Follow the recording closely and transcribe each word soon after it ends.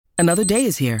Another day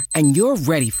is here, and you're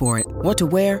ready for it. What to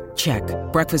wear? Check.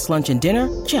 Breakfast, lunch, and dinner?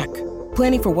 Check.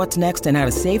 Planning for what's next and how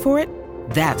to save for it?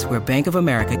 That's where Bank of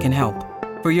America can help.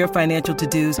 For your financial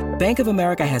to-dos, Bank of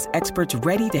America has experts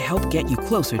ready to help get you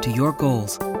closer to your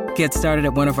goals. Get started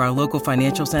at one of our local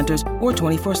financial centers or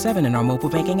 24/7 in our mobile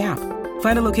banking app.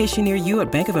 Find a location near you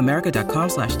at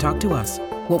bankofamerica.com/talktous.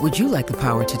 What would you like the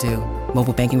power to do?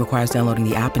 Mobile banking requires downloading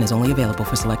the app and is only available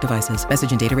for select devices.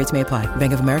 Message and data rates may apply.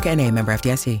 Bank of America N.A., member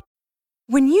FDIC.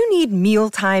 When you need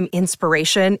mealtime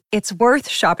inspiration, it's worth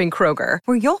shopping Kroger,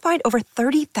 where you'll find over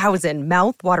 30,000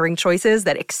 mouth-watering choices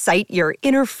that excite your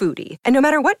inner foodie. And no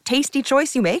matter what tasty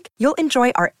choice you make, you'll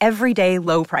enjoy our everyday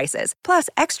low prices, plus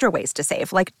extra ways to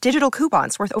save, like digital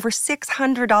coupons worth over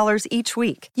 $600 each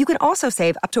week. You can also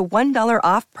save up to $1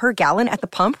 off per gallon at the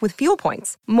pump with fuel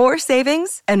points. More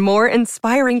savings and more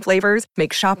inspiring flavors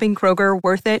make shopping Kroger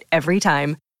worth it every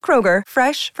time. Kroger,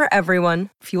 fresh for everyone.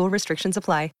 Fuel restrictions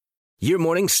apply. Your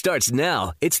morning starts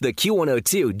now. It's the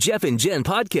Q102 Jeff and Jen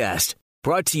podcast,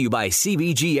 brought to you by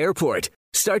CBG Airport.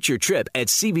 Start your trip at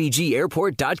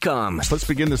CBGAirport.com. Let's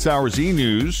begin this hour's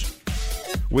E-News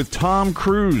with Tom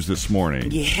Cruise this morning.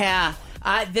 Yeah,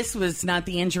 this was not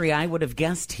the injury I would have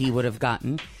guessed he would have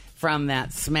gotten from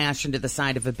that smash into the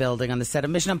side of a building on the set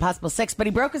of Mission Impossible 6, but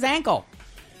he broke his ankle,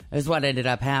 is what ended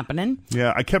up happening.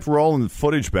 Yeah, I kept rolling the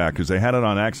footage back because they had it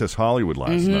on Access Hollywood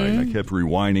last night. I kept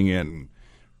rewinding it and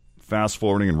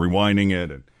fast-forwarding and rewinding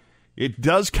it. And it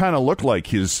does kind of look like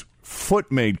his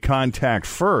foot made contact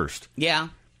first. Yeah.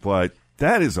 But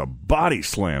that is a body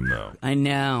slam, though. I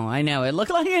know. It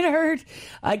looked like it hurt.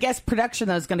 I guess production,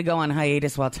 though, is going to go on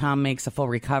hiatus while Tom makes a full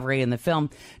recovery. And the film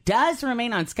does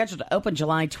remain on schedule to open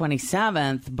July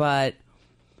 27th, but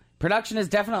production is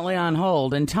definitely on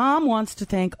hold. And Tom wants to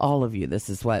thank all of you. This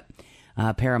is what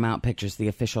Paramount Pictures, the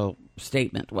official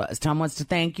statement was. Tom wants to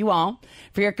thank you all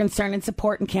for your concern and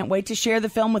support and can't wait to share the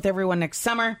film with everyone next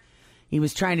summer. He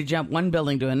was trying to jump one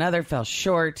building to another, fell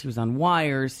short. He was on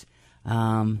wires.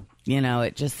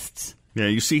 It just... Yeah,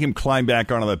 you see him climb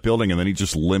back onto that building and then he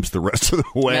just limps the rest of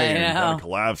the way and kind of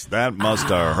collapsed. That must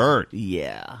have hurt.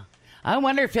 Yeah. I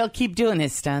wonder if he'll keep doing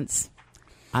his stunts.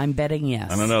 I'm betting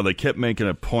yes. I don't know. They kept making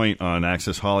a point on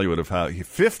Access Hollywood of how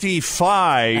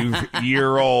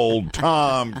 55-year-old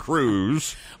Tom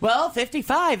Cruise. Well,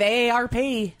 55,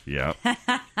 AARP. Yeah.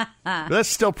 That's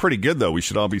still pretty good, though. We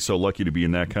should all be so lucky to be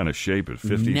in that kind of shape at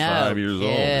 55 years old.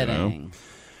 You know?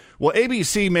 Well,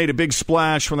 ABC made a big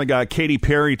splash when they got Katy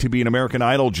Perry to be an American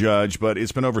Idol judge, but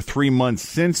it's been over 3 months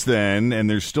since then, and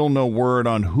there's still no word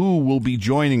on who will be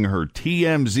joining her.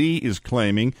 TMZ is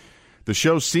claiming the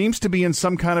show seems to be in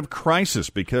some kind of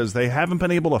crisis because they haven't been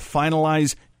able to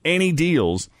finalize any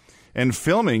deals, and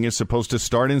filming is supposed to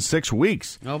start in 6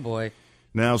 weeks. Oh, boy.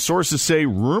 Now, sources say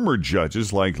rumored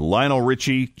judges like Lionel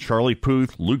Richie, Charlie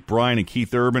Puth, Luke Bryan, and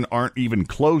Keith Urban aren't even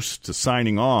close to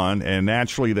signing on, and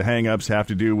naturally the hang-ups have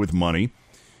to do with money.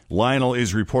 Lionel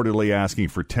is reportedly asking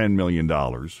for $10 million.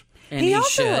 And he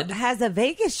also has a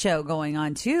Vegas show going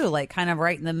on, too, like kind of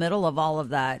right in the middle of all of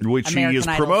that. Which American he is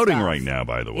Idol promoting stuff. right now,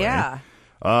 by the way. Yeah.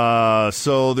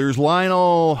 So there's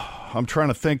Lionel. I'm trying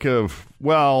to think of,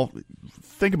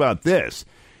 think about this.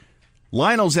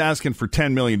 Lionel's asking for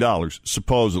 $10 million,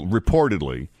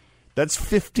 reportedly. That's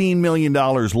 $15 million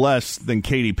less than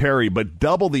Katy Perry, but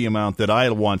double the amount that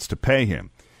Idol wants to pay him.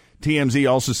 TMZ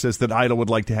also says that Idol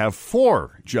would like to have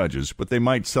 4 judges, but they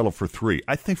might settle for 3.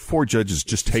 I think 4 judges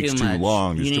just takes too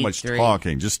long. There's too much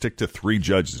talking. Just stick to 3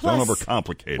 judges. Plus, don't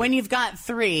overcomplicate it. When you've got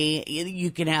 3,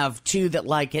 you can have 2 that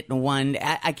like it and 1.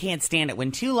 I can't stand it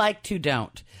when 2 like, 2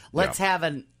 don't. Let's have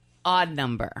an odd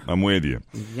number. I'm with you.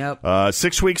 Yep.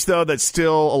 6 weeks, though, that's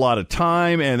still a lot of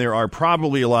time, and there are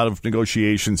probably a lot of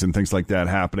negotiations and things like that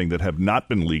happening that have not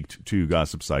been leaked to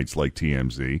gossip sites like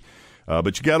TMZ.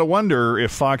 But you got to wonder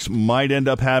if Fox might end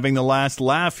up having the last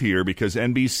laugh here because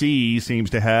NBC seems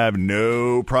to have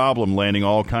no problem landing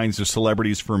all kinds of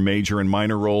celebrities for major and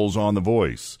minor roles on The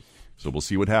Voice. So we'll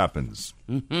see what happens.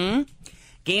 Mm-hmm.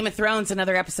 Game of Thrones,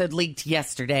 another episode leaked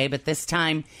yesterday, but this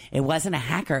time it wasn't a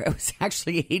hacker. It was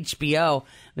actually HBO.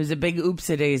 It was a big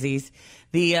oopsie-daisies.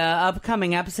 The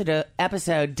upcoming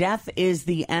episode, Death is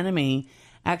the Enemy,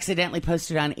 accidentally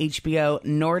posted on HBO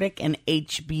Nordic and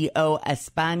HBO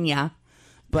España,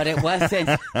 but it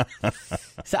wasn't.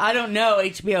 So I don't know,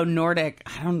 HBO Nordic,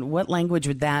 what language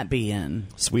would that be in?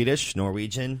 Swedish,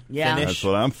 Norwegian, yeah. Finnish, that's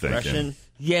what I'm thinking. Russian.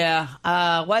 Yeah,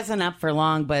 wasn't up for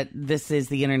long, but this is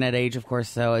the internet age, of course,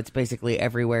 so it's basically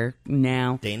everywhere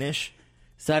now. Danish?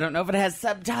 So I don't know if it has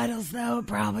subtitles, though. It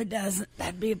probably doesn't.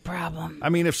 That'd be a problem. I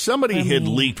mean, if somebody had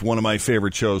leaked one of my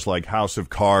favorite shows like House of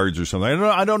Cards or something,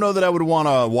 I don't know that I would want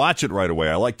to watch it right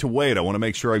away. I like to wait. I want to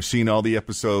make sure I've seen all the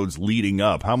episodes leading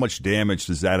up. How much damage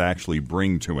does that actually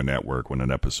bring to a network when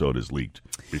an episode is leaked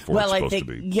before it's supposed to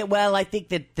be? Yeah, well, I think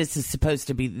that this is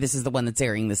the one that's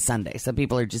airing this Sunday. So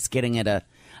people are just getting it a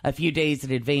few days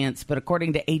in advance. But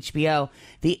according to HBO,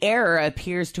 the error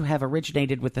appears to have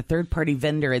originated with a third-party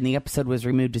vendor, and the episode was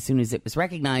removed as soon as it was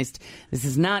recognized. This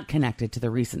is not connected to the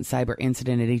recent cyber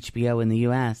incident at HBO in the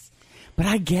U.S. But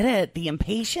I get it. The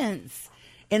impatience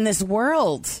in this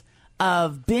world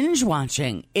of binge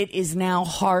watching. It is now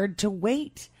hard to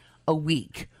wait a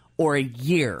week or a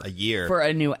year for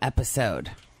a new episode.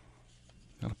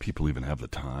 A lot of people even have the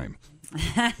time.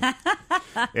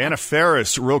 Anna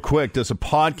Faris, real quick, does a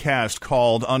podcast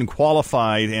called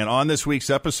Unqualified, and on this week's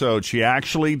episode, she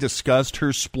actually discussed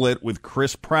her split with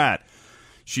Chris Pratt.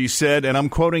 She said, and I'm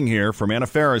quoting here from Anna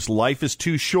Faris, "Life is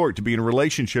too short to be in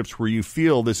relationships where you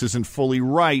feel this isn't fully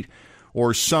right,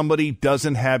 or somebody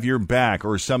doesn't have your back,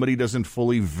 or somebody doesn't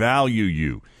fully value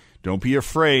you. Don't be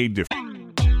afraid to..."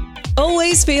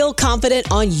 Always feel confident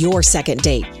on your second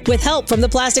date. With help from the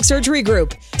Plastic Surgery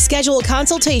Group. Schedule a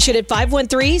consultation at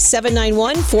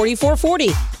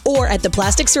 513-791-4440 or at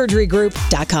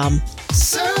theplasticsurgerygroup.com.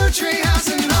 Surgery has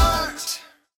an art.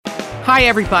 Hi,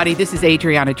 everybody. This is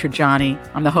Adriana Trajani.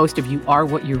 I'm the host of You Are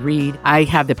What You Read. I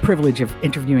have the privilege of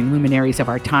interviewing luminaries of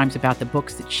our times about the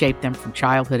books that shaped them from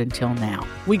childhood until now.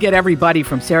 We get everybody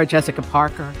from Sarah Jessica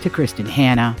Parker to Kristen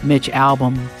Hanna, Mitch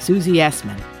Albom, Susie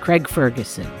Essman, Craig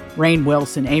Ferguson, Rainn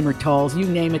Wilson, Amor Tolls, you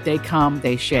name it, they come,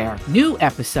 they share. New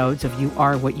episodes of You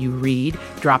Are What You Read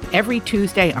drop every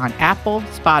Tuesday on Apple,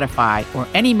 Spotify, or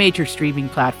any major streaming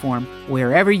platform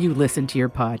wherever you listen to your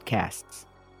podcasts.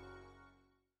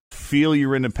 Feel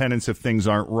your independence if things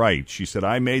aren't right. She said,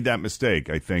 I made that mistake,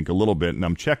 I think, a little bit, and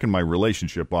I'm checking my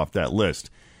relationship off that list.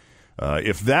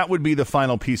 If that would be the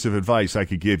final piece of advice I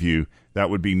could give you, that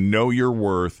would be know your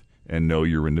worth and know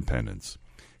your independence.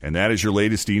 And that is your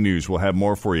latest E-News. We'll have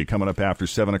more for you coming up after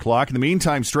 7 o'clock. In the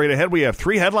meantime, straight ahead, we have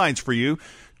 3 headlines for you.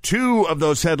 2 of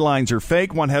those headlines are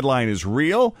fake. 1 headline is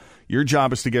real. Your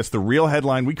job is to guess the real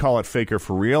headline. We call it Fake or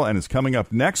For Real, and it's coming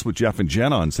up next with Jeff and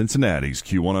Jen on Cincinnati's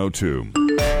Q102.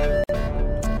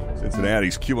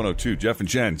 Cincinnati's Q102, Jeff and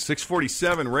Jen.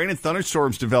 647, rain and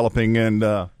thunderstorms developing, and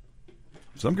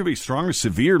some could be strong or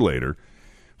severe later.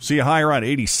 See a high around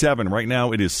 87. Right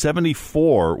now it is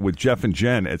 74 with Jeff and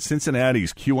Jen at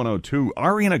Cincinnati's Q102.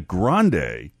 Ariana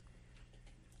Grande.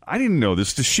 I didn't know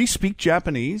this. Does she speak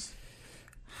Japanese?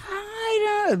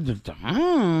 I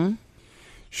don't.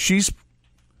 She's...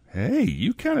 Hey,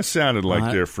 you kind of sounded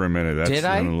like there for a minute. That's did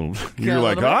I? You're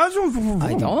like, I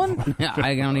don't.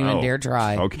 I don't even dare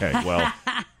try. Okay, well,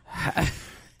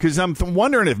 because I'm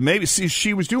wondering if maybe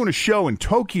she was doing a show in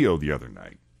Tokyo the other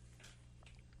night,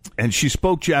 and she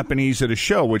spoke Japanese at a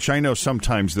show, which I know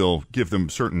sometimes they'll give them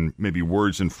certain maybe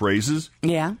words and phrases.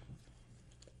 Yeah.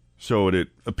 So it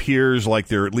appears like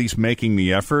they're at least making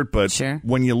the effort, but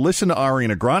when you listen to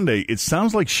Ariana Grande, it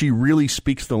sounds like she really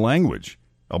speaks the language.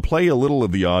 I'll play a little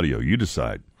of the audio. You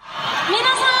decide.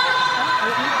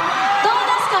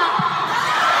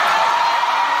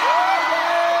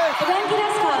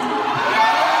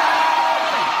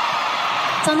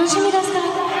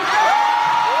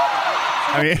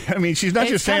 I mean, she's not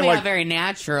just saying like very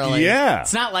naturally. Yeah,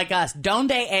 it's not like us.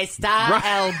 Donde está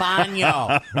el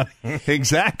baño?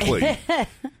 Exactly.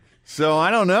 So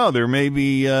I don't know. There may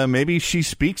be maybe she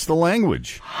speaks the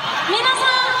language.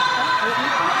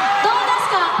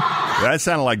 That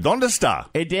sounded like "Donde está?"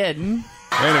 It did.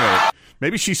 Anyway,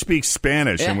 maybe she speaks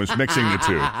Spanish and was mixing the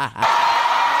two.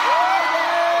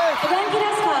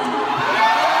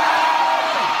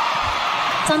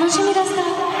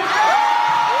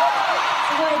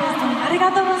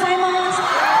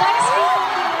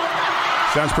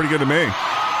 Sounds pretty good to me. She's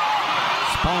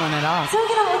pulling it off. That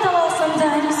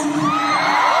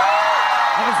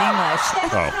was English.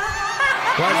 Oh.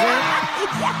 Was it?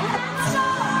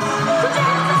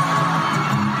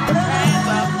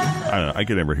 I don't know. I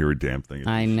could never hear a damn thing.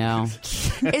 I know.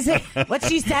 Is it what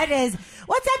she said is,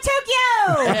 "What's up,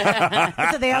 Tokyo?"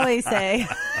 That's what they always say.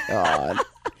 God.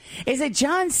 Is it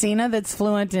John Cena that's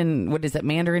fluent in, what is it,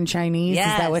 Mandarin Chinese?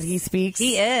 Yes. Is that what he speaks?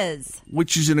 He is.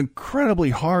 Which is an incredibly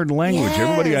hard language. Yes.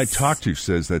 Everybody I talk to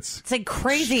says it's like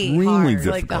crazy extremely hard.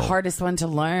 difficult. It's like the hardest one to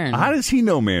learn. How does he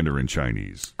know Mandarin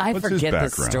Chinese? I What's his forget the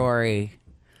background? story.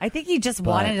 I think he just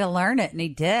wanted to learn it, and he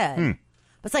did.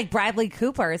 It's like Bradley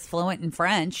Cooper is fluent in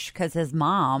French because his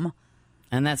mom.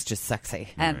 And that's just sexy.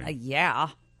 And yeah.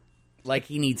 like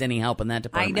he needs any help in that I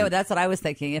department. know, that's what I was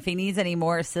thinking. If he needs any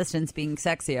more assistance being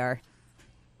sexier.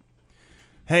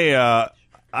 Hey, I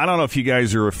don't know if you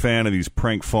guys are a fan of these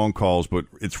prank phone calls, but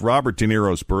it's Robert De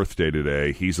Niro's birthday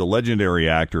today. He's a legendary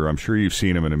actor. I'm sure you've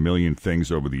seen him in a million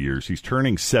things over the years. He's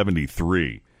turning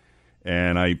 73.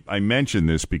 And I mentioned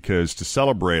this because to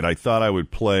celebrate, I thought I would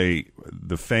play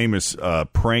the famous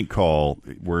prank call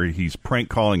where he's prank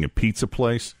calling a pizza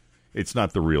place. It's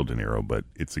not the real De Niro, but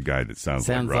it's a guy that sounds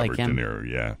like Robert De Niro,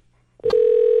 yeah.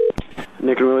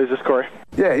 Nick and Willie's, this is Corey.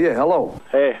 Yeah, hello.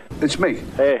 Hey. It's me.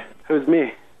 Hey, who's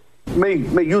me? Me,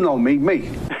 you know me.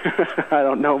 I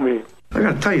don't know me. I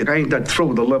gotta tell you, I ain't that through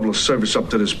with the level of service up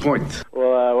to this point.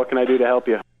 Well, what can I do to help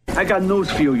you? I got news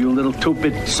for you, you little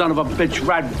two-bit son of a bitch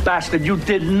rat bastard. You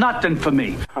did nothing for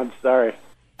me. I'm sorry.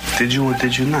 Did you or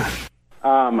did you not?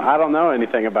 I don't know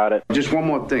anything about it. Just one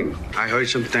more thing. I heard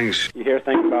some things. You hear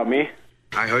things about me?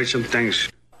 I heard some things.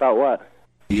 About what?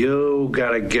 You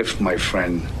got a gift, my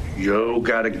friend. You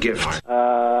got a gift.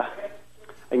 I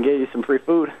can get you some free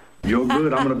food. You're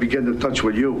good. I'm gonna be getting in touch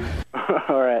with you.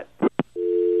 All right.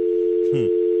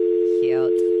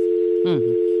 Cute.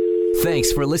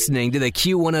 Thanks for listening to the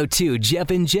Q102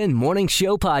 Jeff and Jen Morning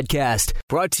Show podcast,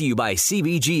 brought to you by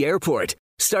CBG Airport.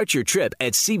 Start your trip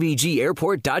at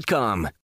CBGAirport.com.